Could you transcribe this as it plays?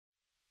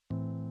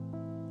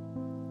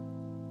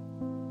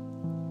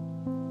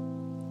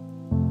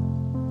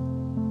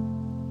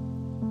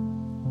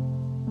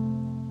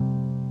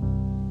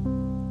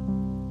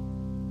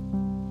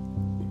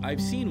I've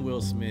seen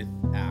Will Smith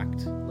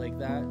act like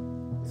that,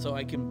 so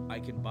I can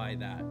buy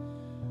that.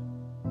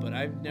 But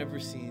I've never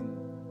seen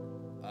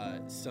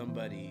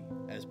somebody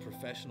as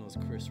professional as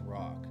Chris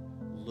Rock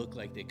look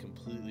like they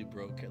completely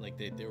broke, like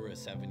they were a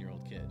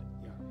 7-year-old kid.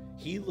 Yeah.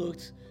 He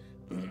looked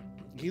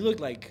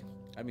like,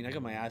 I mean, I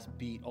got my ass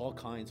beat all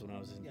kinds when I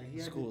was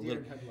in school.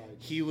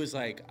 He was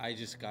like, I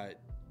just got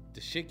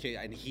the shit kicked,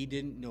 and he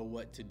didn't know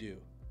what to do.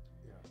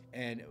 Yeah.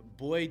 And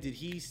boy, did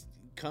he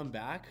come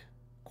back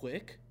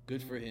quick.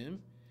 Good for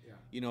him. Yeah.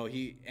 You know,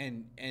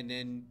 and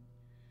then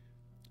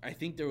I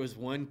think there was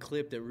one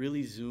clip that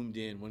really zoomed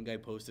in. One guy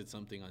posted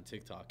something on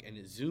TikTok, and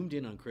it zoomed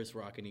in on Chris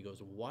Rock, and he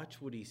goes,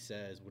 "Watch what he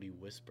says, what he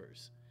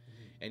whispers,"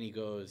 and he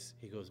goes,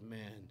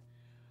 "Man,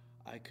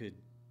 I could,"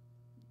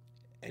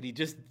 and he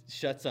just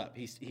shuts up.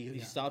 He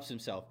stops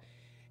himself,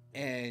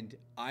 and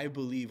I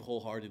believe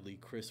wholeheartedly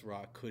Chris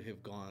Rock could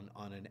have gone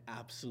on an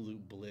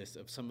absolute bliss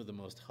of some of the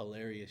most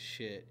hilarious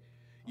shit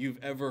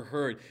you've ever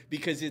heard,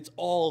 because it's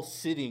all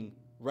sitting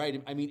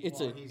right. I mean,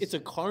 it's a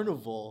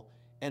carnival,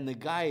 and the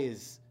guy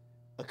is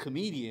a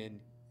comedian.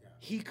 Yeah.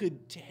 He could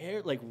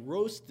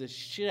roast the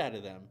shit out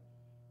of them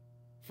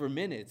for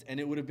minutes, and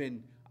it would have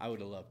been, I would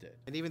have loved it.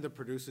 And even the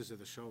producers of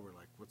the show were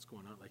like, "What's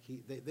going on?" Like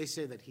they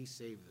say that he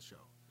saved the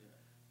show,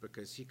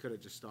 because he could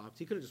have just stopped.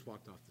 He could have just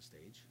walked off the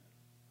stage.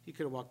 He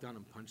could have walked down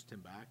and punched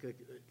him back.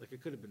 Like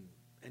it could have been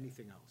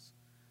anything else,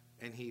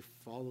 and he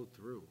followed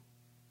through.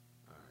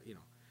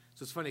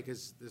 So it's funny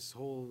because this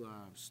whole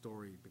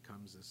story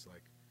becomes this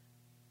like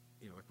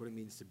what it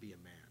means to be a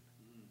man.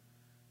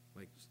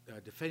 Like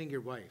defending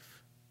your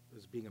wife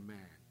is being a man.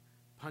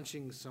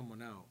 Punching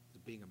someone out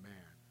is being a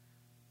man.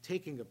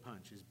 Taking a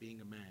punch is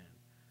being a man.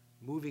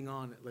 Moving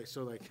on,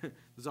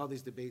 there's all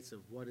these debates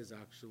of what is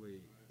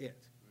actually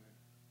it.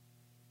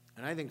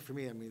 And I think for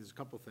me, I mean, there's a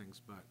couple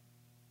things, but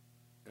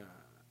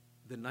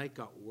the night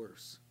got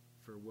worse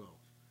for Will.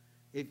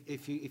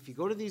 If you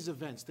go to these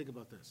events, think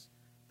about this.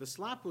 The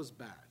slap was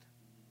bad,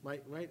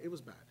 right? It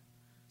was bad,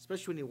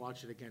 especially when you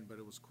watch it again, but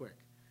it was quick.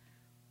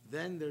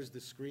 Then there's the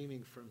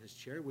screaming from his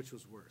chair, which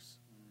was worse.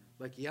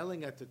 Like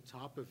yelling at the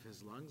top of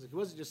his lungs. Like he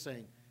wasn't just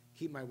saying,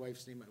 "Keep my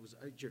wife's name." It was,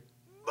 "You're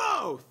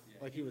both!"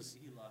 Yeah, like he was.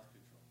 He lost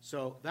control.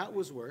 So that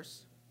was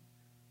worse.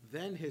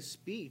 Then his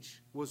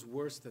speech was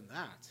worse than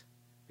that.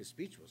 His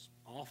speech was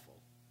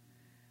awful.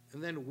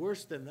 And then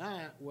worse than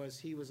that was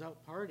he was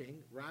out partying,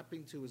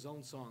 rapping to his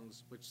own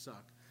songs, which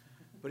suck.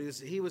 But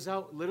he was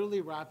out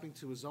literally rapping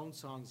to his own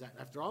songs.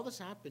 After all this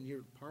happened,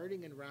 you're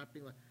partying and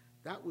rapping.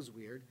 That was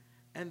weird.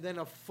 And then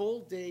a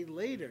full day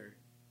later,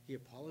 he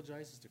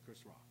apologizes to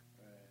Chris Rock.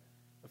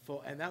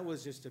 Right. And that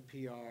was just a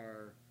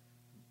PR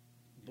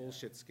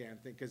bullshit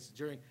scam thing. Because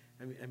did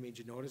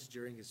you notice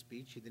during his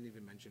speech, he didn't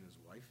even mention his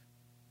wife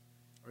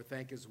or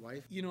thank his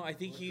wife? I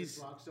think he's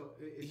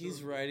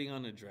riding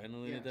on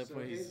adrenaline at that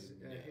point.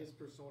 His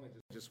persona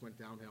just went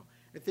downhill.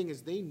 The thing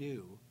is, they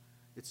knew.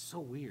 It's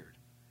so weird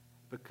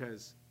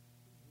because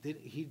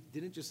he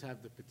didn't just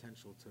have the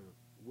potential to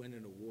win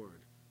an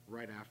award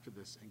right after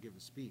this and give a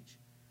speech.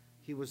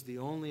 He was the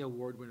only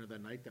award winner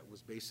that night that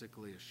was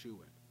basically a shoo-in.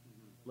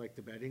 Mm-hmm. Like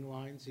the betting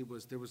lines,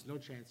 there was no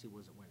chance he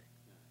wasn't winning.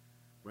 Yeah.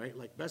 Right?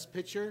 Like best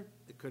picture,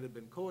 it could have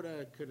been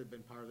Coda, it could have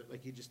been Power,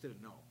 like he just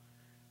didn't know.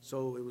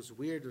 So it was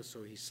weird.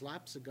 So he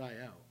slaps a guy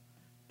out,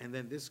 and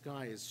then this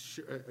guy is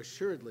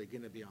assuredly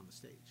going to be on the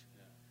stage.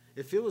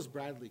 Yeah. If it was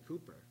Bradley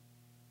Cooper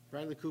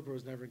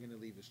was never going to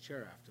leave his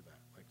chair after that.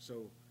 Like,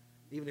 so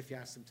even if you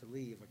asked him to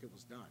leave, like it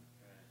was done.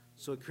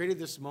 So it created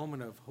this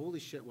moment of, holy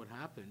shit, what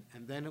happened?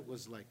 And then it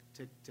was like,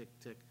 tick, tick,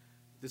 tick.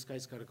 This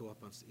guy's got to go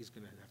up on stage. He's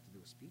going to have to do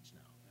a speech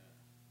now. Yeah.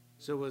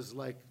 So it was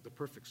like the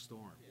perfect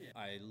storm.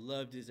 I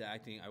loved his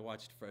acting. I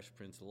watched Fresh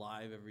Prince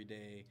live every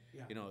day.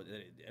 Yeah.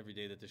 Every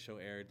day that the show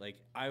aired.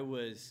 Like, I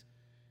was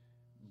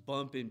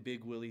bumping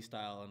Big Willie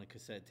style on a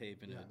cassette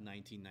tape in a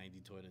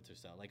 1990 Toyota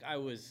Tercel. Like, I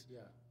was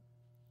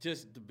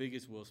just the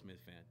biggest Will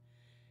Smith fan.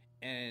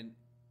 And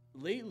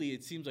lately,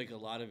 it seems like a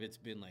lot of it's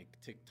been like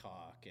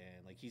TikTok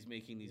and like he's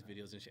making these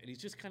videos and shit, and he's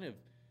just kind of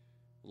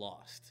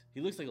lost. He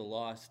looks like a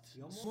lost.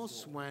 He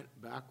almost went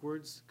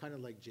backwards, kind of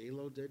like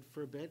J-Lo did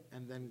for a bit,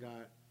 and then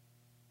got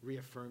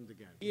reaffirmed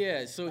again.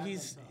 Yeah, so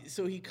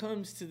he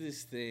comes to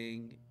this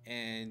thing,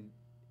 and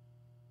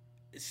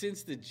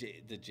since the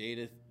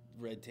Jada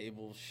Red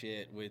Table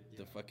shit with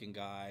the fucking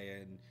guy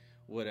and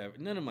whatever,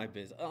 none of my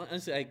business.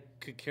 Honestly, I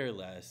could care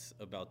less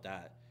about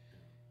that.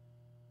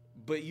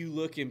 But you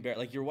look embarrassed,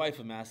 like your wife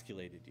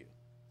emasculated you.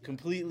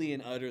 Completely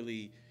and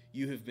utterly,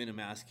 you have been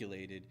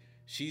emasculated.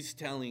 She's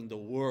telling the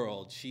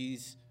world she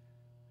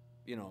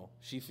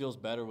feels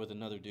better with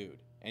another dude.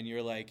 And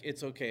you're like,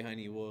 it's okay,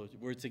 honey,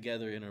 we're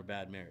together in our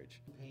bad marriage.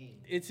 Pain.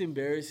 It's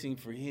embarrassing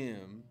for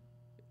him,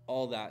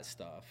 all that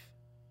stuff.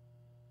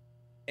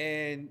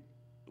 And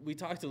we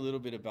talked a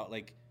little bit about,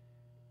 like,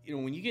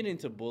 when you get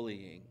into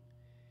bullying,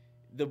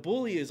 the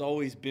bully has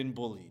always been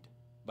bullied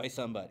by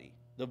somebody.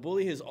 The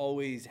bully has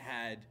always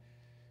had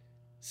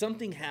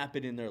something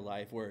happen in their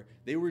life where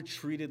they were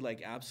treated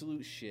like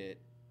absolute shit,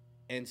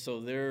 and so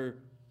their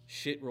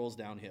shit rolls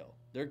downhill.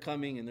 They're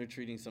coming and they're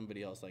treating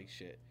somebody else like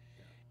shit.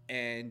 Yeah.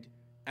 And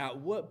at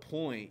what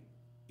point,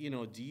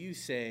 do you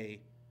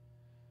say,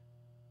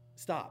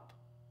 stop?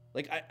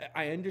 Like,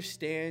 I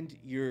understand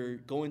you're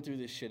going through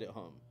this shit at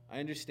home. I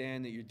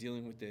understand that you're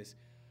dealing with this,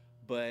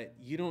 but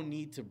you don't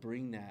need to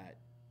bring that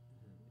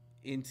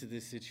into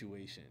this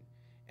situation.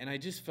 And I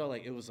just felt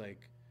like it was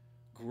like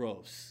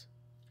gross.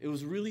 It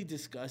was really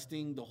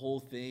disgusting, the whole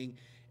thing,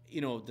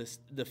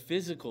 the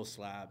physical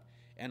slap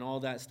and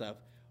all that stuff.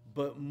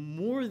 But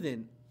more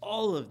than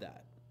all of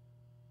that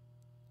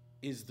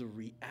is the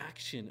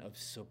reaction of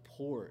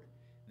support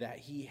that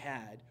he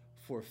had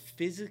for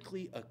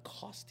physically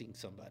accosting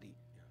somebody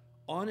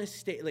on a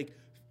stage, like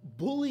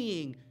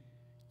bullying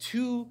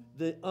to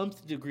the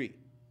umpth degree.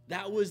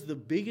 That was the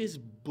biggest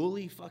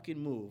bully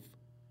fucking move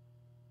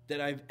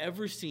that I've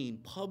ever seen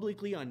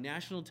publicly on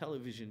national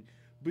television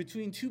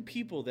between two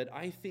people that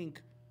I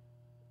think,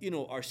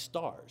 are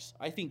stars.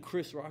 I think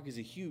Chris Rock is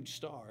a huge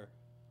star.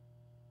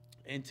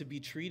 And to be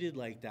treated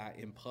like that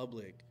in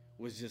public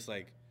was just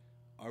like,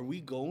 are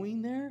we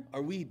going there?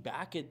 Are we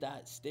back at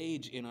that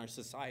stage in our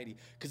society?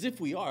 Because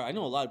if we are, I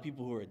know a lot of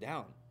people who are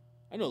down.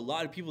 I know a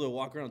lot of people that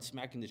walk around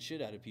smacking the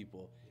shit out of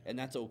people, and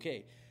that's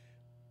okay.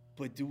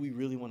 But do we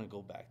really want to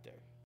go back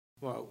there?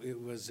 Well, it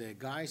was a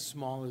guy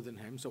smaller than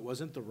him, so it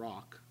wasn't The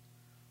Rock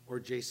or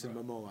Jason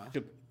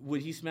Momoa.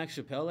 Would he smack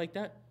Chappelle like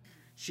that?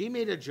 She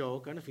made a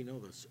joke, I don't know if you know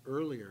this,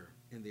 earlier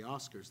in the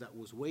Oscars that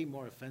was way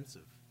more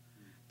offensive,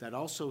 that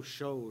also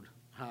showed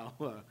how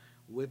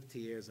whipped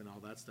he is and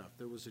all that stuff.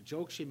 There was a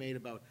joke she made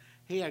about,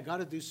 hey, I got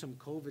to do some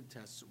COVID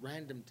tests,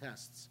 random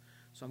tests.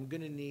 So I'm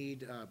going to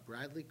need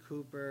Bradley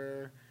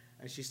Cooper.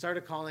 And she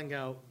started calling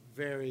out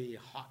very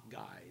hot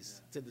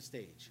guys to the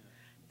stage.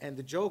 And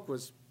the joke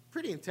was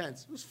pretty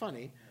intense. It was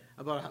funny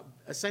about how,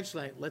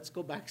 essentially, let's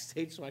go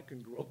backstage so I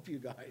can grope you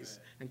guys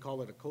and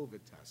call it a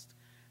COVID test.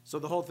 So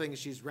the whole thing is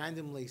she's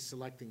randomly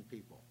selecting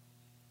people.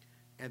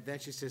 And then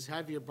she says,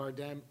 Javier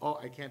Bardem, oh,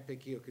 I can't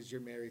pick you because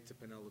you're married to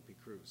Penelope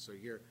Cruz, so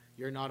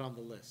you're not on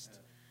the list.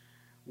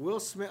 Will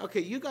Smith, okay,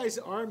 you guys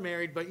are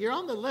married, but you're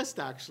on the list,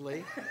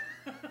 actually.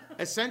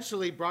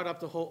 Essentially brought up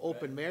the whole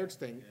open marriage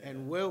thing,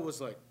 and Will was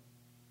like,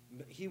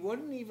 he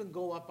wouldn't even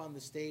go up on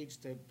the stage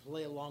to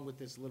play along with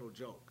this little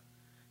joke.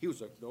 He was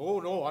like,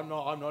 no,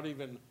 I'm not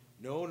even,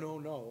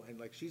 no. And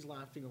like, she's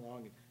laughing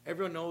along, and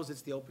everyone knows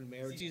it's the open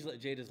marriage.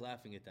 Jada's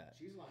laughing at that.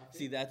 She's laughing.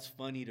 See, that's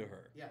funny to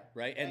her. Yeah.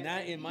 Right? And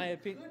that, in my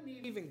opinion. He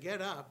couldn't even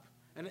get up.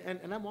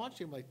 And I'm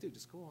watching him like, dude,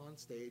 just go on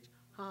stage,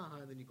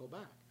 and then you go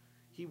back.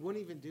 He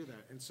wouldn't even do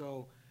that. And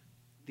so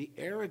the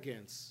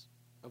arrogance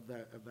of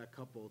that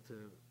couple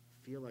to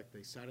feel like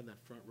they sat in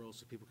that front row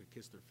so people could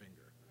kiss their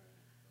finger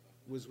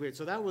was weird.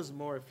 So that was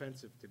more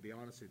offensive, to be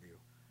honest with you.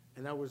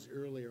 And that was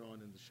earlier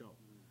on in the show.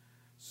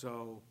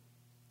 So,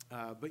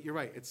 but you're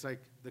right. It's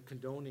like the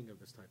condoning of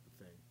this type of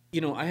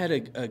thing. I had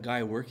a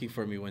guy working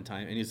for me one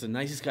time, and he's the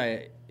nicest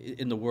guy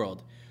in the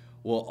world.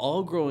 Well,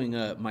 all growing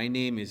up, my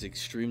name is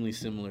extremely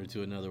similar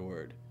to another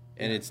word,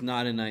 and it's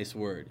not a nice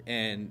word.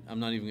 And I'm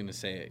not even going to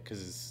say it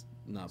because it's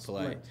not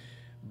polite.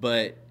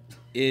 But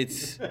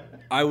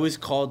I was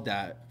called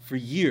that for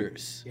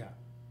years. Yeah.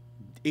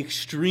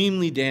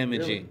 Extremely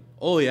damaging. Really?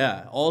 Oh,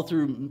 yeah. All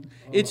through.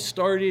 It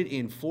started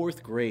in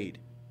 4th grade.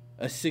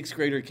 A 6th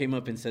grader came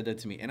up and said that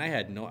to me, and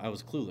I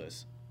was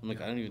clueless. I'm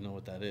like, I don't even know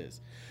what that is.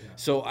 Yeah.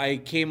 So I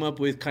came up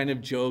with kind of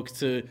jokes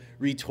to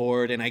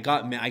retort, and I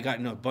got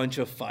in a bunch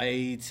of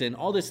fights and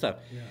all this stuff.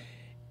 Yeah.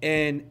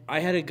 And I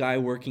had a guy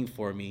working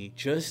for me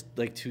just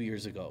like 2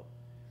 years ago,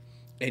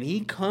 and he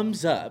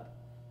comes up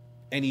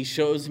and he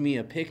shows me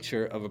a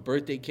picture of a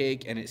birthday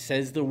cake, and it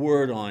says the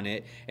word on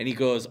it, and he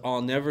goes,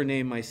 I'll never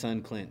name my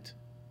son Clint.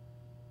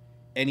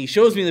 And he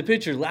shows me the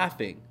picture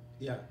laughing.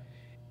 Yeah.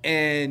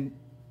 And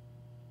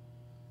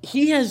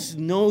he has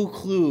no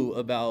clue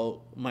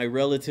about my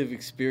relative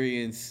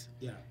experience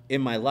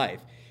in my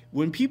life.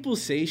 When people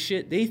say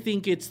shit, they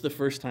think it's the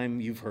first time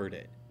you've heard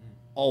it.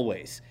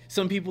 Always.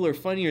 Some people are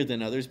funnier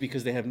than others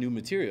because they have new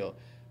material.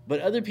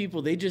 But other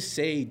people, they just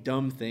say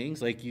dumb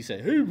things. Like you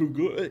said, hey, we're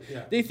good.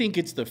 Yeah. They think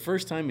it's the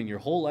first time in your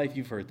whole life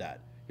you've heard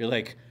that. You're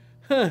like,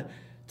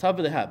 top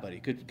of the hat, buddy.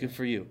 Good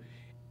for you.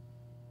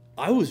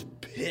 I was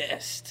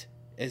pissed.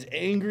 As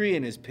angry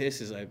and as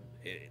pissed as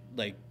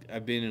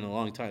I've been in a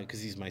long time,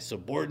 because he's my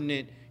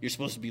subordinate. You're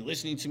supposed to be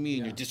listening to me,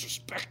 and you're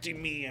disrespecting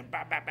me, and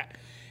blah, blah, blah.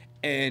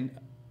 And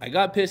I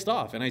got pissed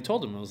off, and I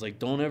told him, I was like,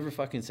 don't ever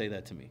fucking say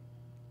that to me.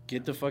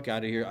 Get the fuck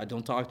out of here.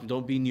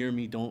 Don't be near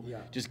me.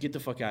 Just get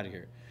the fuck out of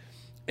here.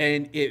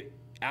 And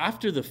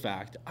after the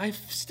fact, I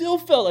still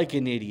felt like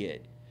an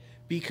idiot,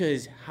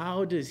 because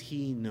how does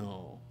he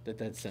know that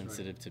that's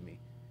sensitive to me?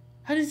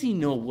 How does he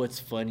know what's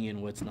funny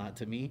and what's not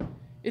to me?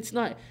 It's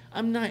not,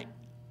 I'm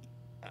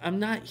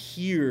not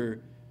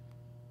here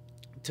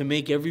to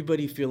make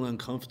everybody feel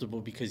uncomfortable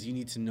because you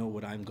need to know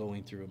what I'm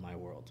going through in my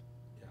world.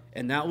 Yeah.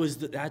 And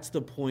that's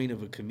the point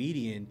of a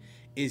comedian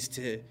is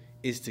to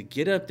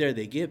get up there.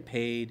 They get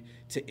paid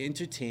to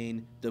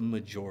entertain the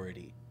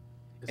majority.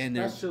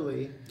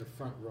 Especially the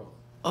front row.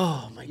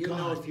 Oh my God! You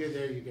know, if you're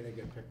there, you're gonna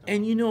get picked up.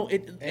 And you know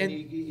it. And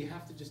you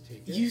have to just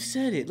take it. You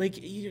said it.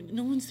 Like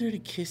no one's there to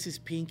kiss his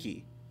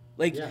pinky.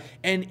 Like, Yeah.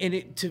 and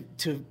it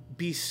to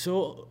be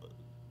so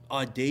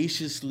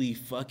audaciously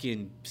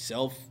fucking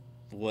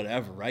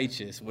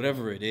righteous,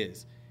 whatever it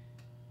is,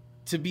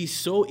 to be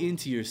so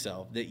into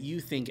yourself that you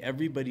think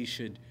everybody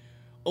should.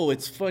 Oh,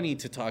 it's funny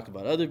to talk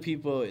about other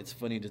people. It's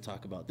funny to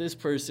talk about this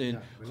person.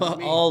 but not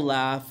me. I'll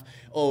laugh.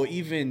 Oh,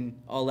 even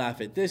I'll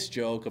laugh at this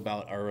joke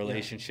about our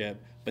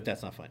relationship, but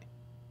that's not funny.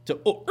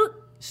 So,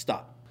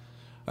 stop.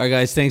 All right,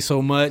 guys, thanks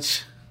so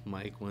much.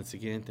 Mike, once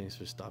again, thanks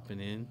for stopping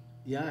in.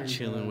 Yeah, and,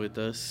 chilling with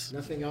us.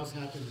 Nothing else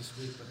happened this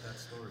week but that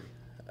story.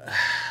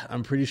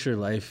 I'm pretty sure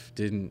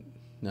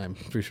I'm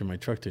pretty sure my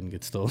truck didn't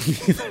get stolen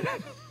either.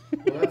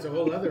 Well, that's a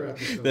whole other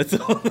episode. That's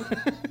all.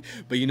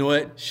 But you know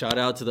what? Shout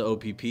out to the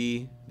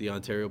OPP, the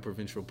Ontario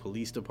Provincial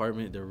Police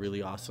Department. They're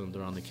really awesome.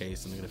 They're on the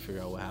case, and they're going to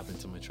figure out what happened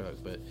to my truck.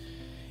 But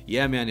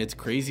yeah, man, it's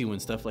crazy when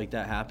stuff like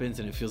that happens,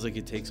 and it feels like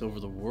it takes over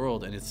the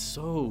world, and it's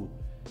so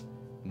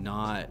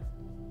not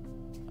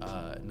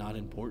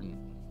important.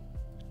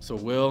 So,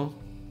 Will,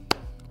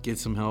 get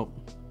some help.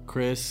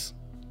 Chris,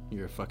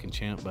 you're a fucking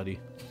champ, buddy.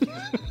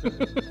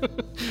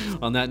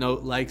 On that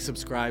note, like,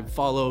 subscribe,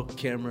 follow,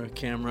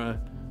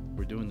 camera.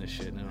 We're doing this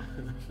shit now.